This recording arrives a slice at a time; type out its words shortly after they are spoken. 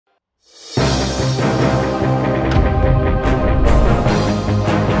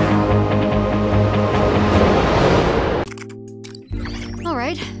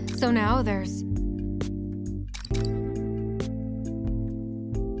So now there's...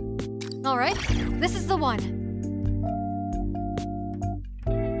 All right, this is the one.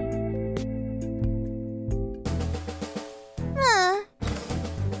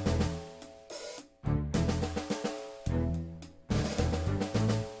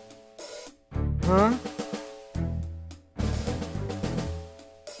 Huh?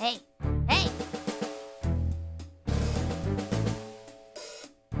 Hey, hey!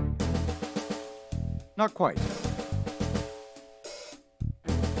 Not quite.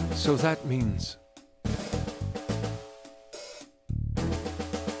 So that means...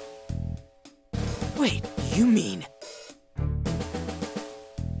 Wait, you mean...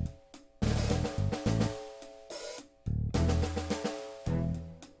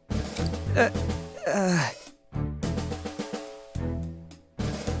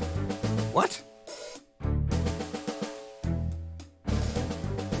 What?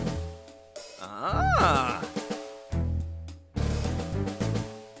 Ah!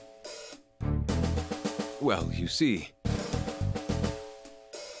 Well, you see...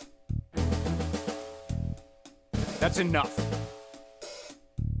 That's enough.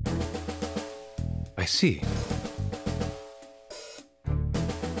 I see.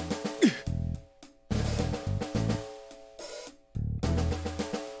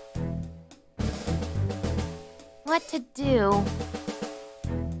 What to do?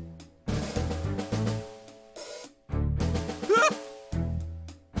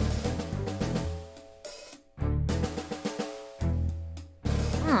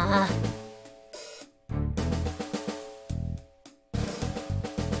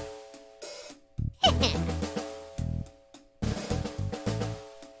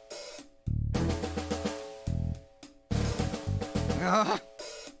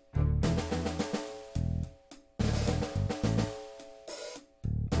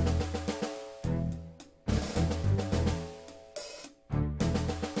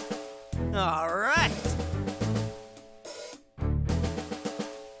 All right.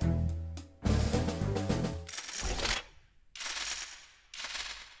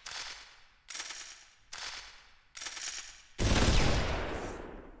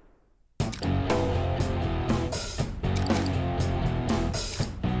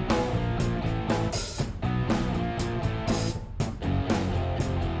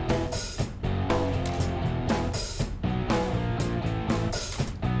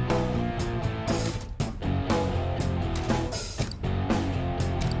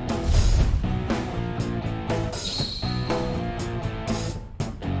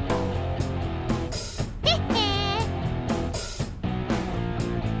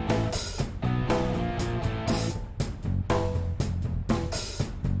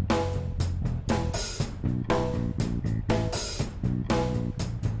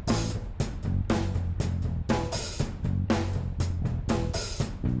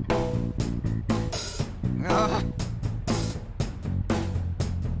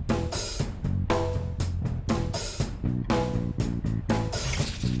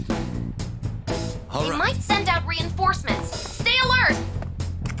 All They right. might send out reinforcements. Stay alert!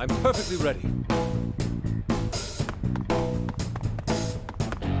 I'm perfectly ready.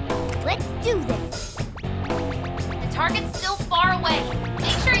 Let's do this. The target's still far away.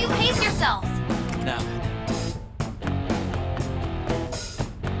 Make sure you pace yourselves. Now then.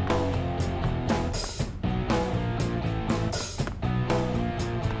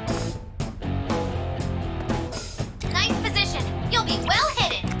 Nice position. You'll be well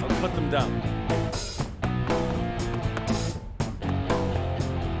hidden. I'll cut them down.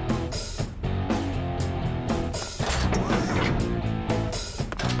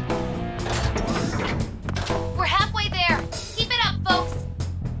 We're halfway there. Keep it up, folks.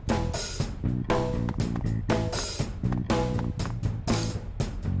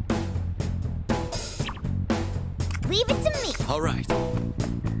 Leave it to me. All right.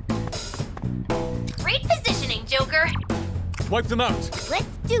 Great positioning, Joker. Wipe them out. Let's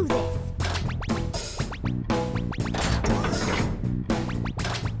do this.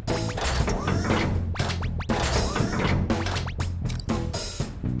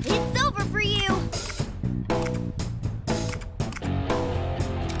 It's over for you.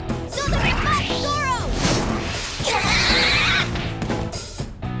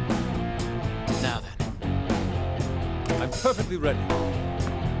 Now then. I'm perfectly ready.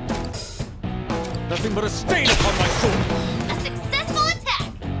 Nothing but a stain upon my sword. A successful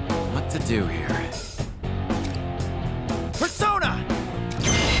attack. What to do here? Persona!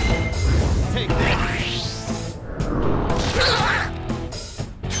 Take this!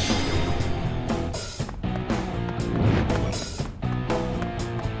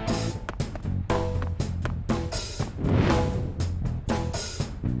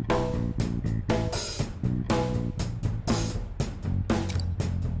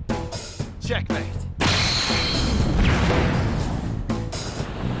 Checkmate.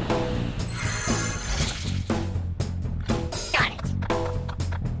 Got it.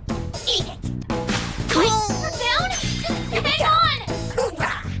 Eat it. You're down? Just hang on.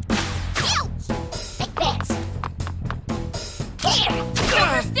 Ouch! Like this. Here.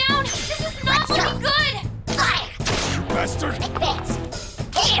 Joker's down. This is not looking good. Fire. You bastard! Like this.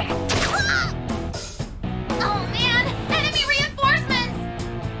 Here. Oh man! Enemy reinforcements!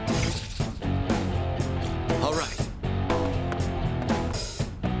 All right.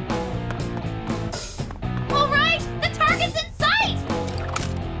 All right! The target's in sight!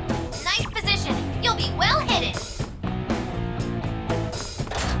 Nice position. You'll be well hidden.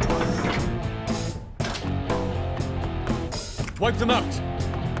 Wipe them out.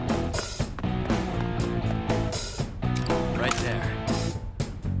 Right there.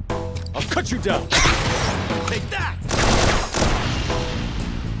 I'll cut you down. Take that!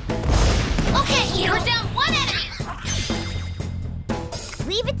 Okay, we're down one enemy.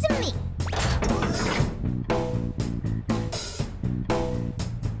 Leave it to me.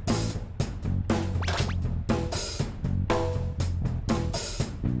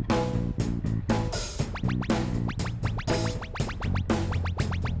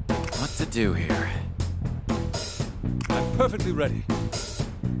 What to do here? I'm perfectly ready.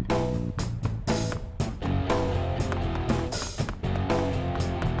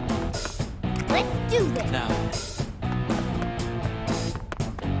 Let's do this. Now.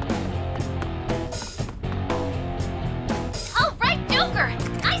 All right, Joker.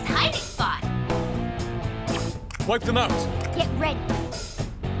 Nice hiding spot. Wipe them out. Get ready.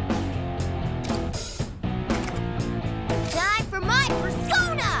 Time for my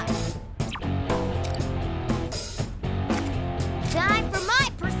persona! Time for my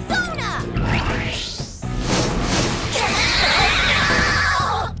persona!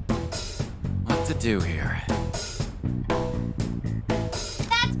 What to do here?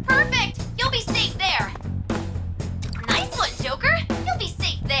 That's perfect! You'll be safe there. Nice one, Joker. You'll be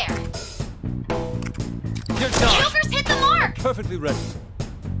safe there. You're done. Joker's hit the mark! Perfectly ready.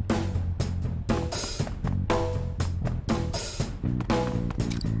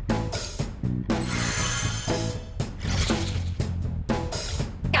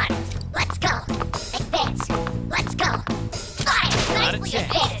 Got it. Let's go. Advance. Let's go. Fire. Not a Nicely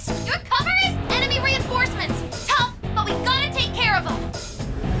chance. advanced. Your cover is enemy reinforcements. Tough, but we gotta take care of them.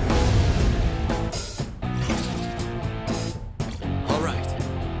 All right.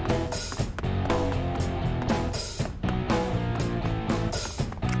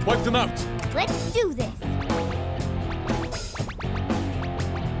 Wipe them out. Let's do this.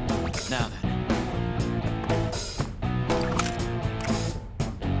 Now then.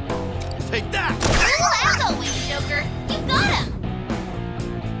 Take that! Cool as always, Joker. You got him.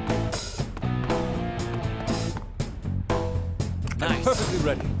 Nice. Perfectly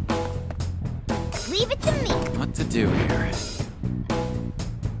ready. Leave it to me. What to do here?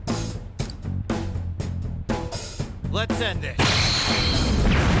 Let's end it.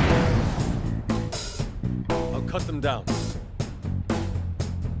 I'll cut them down.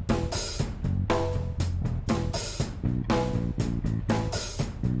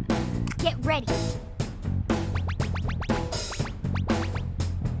 Get ready.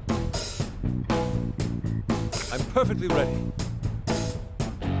 I'm perfectly ready.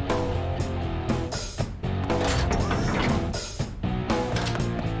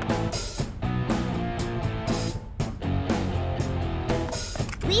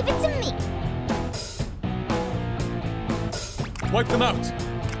 Leave it to me. Wipe them out.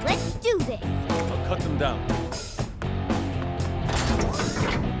 Let's do this. I'll cut them down.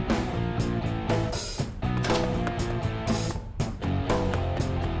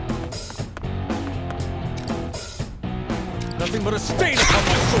 Nothing but a stain upon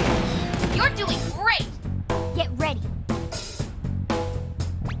my sword. You're doing great. Get ready.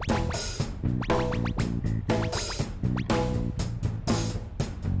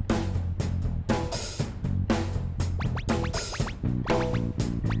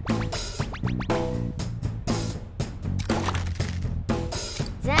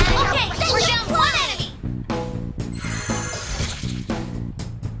 Okay, we're down one enemy.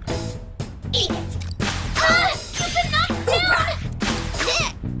 Eat it. You've been knocked down.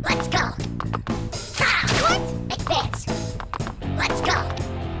 Let's go. What? Advance. Let's go.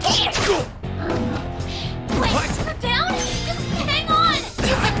 Here. Wait, you're down? Just hang on.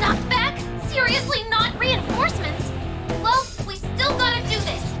 You've been knocked back. Seriously, not reinforcements. Well, we still gotta do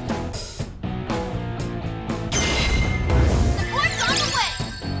this. Support's on the way.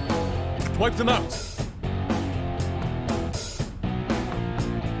 Wipe them out.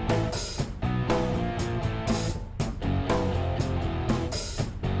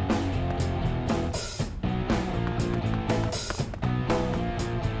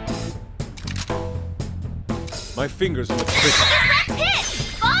 My fingers on the trigger. Direct hit!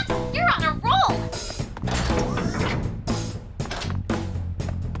 Bugs, you're on a roll!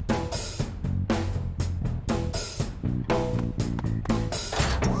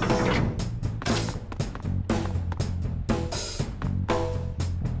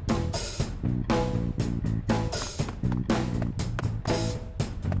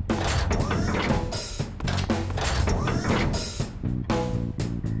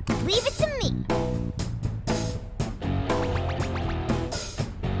 Leave it to me.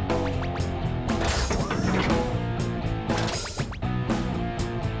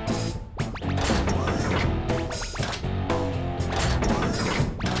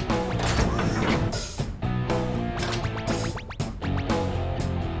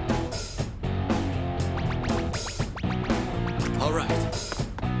 All right.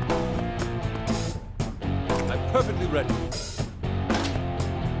 I'm perfectly ready.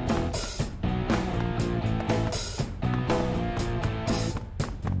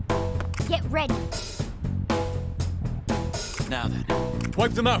 Get ready. Now then.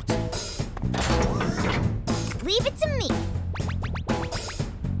 Wipe them out. Leave it to me.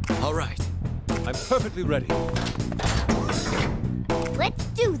 All right. I'm perfectly ready. Let's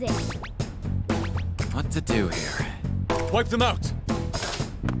do this. What to do here? Wipe them out.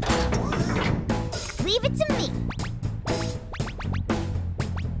 Leave it to me.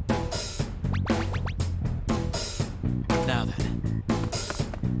 Now then.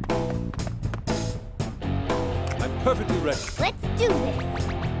 I'm perfectly ready. Let's do this.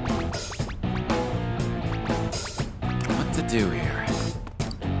 What to do here?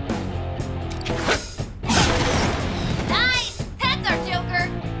 Nice! That's our Joker!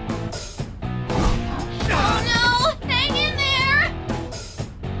 Oh no! Hang in there!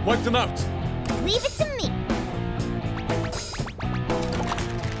 Wipe them out. Leave it to me.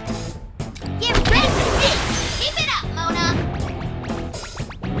 Get ready! Keep it up, Mona!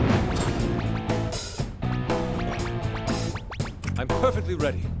 I'm perfectly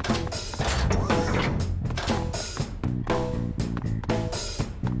ready.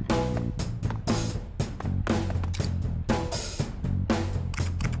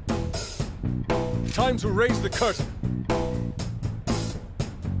 Time to raise the curtain.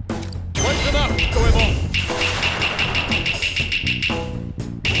 Wipe them out, Goemon.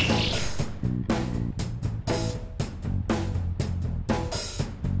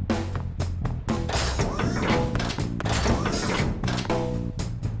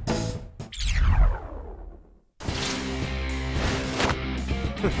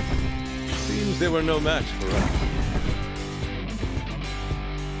 Seems they were no match for us.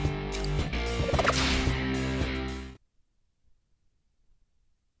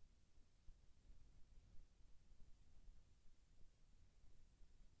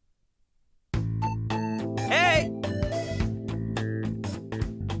 Hey!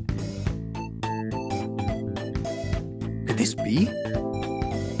 Could this be?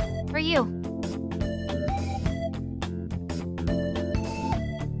 For you.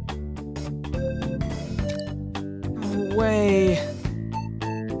 No way.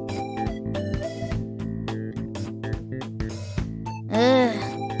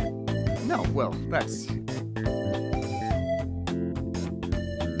 No, well, that's...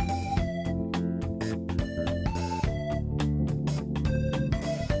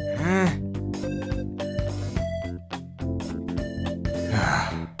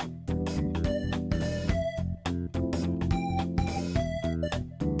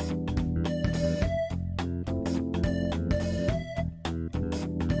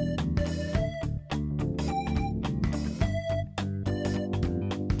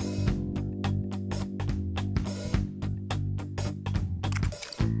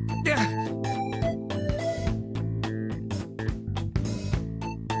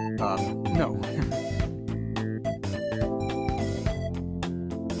 no.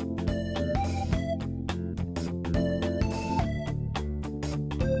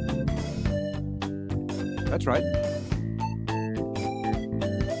 That's right.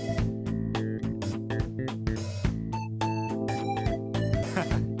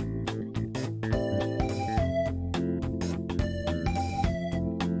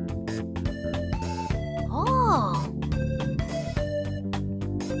 Oh.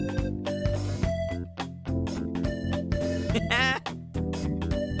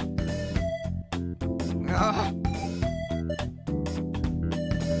 Ah.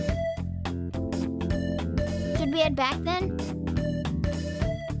 Should we head back then?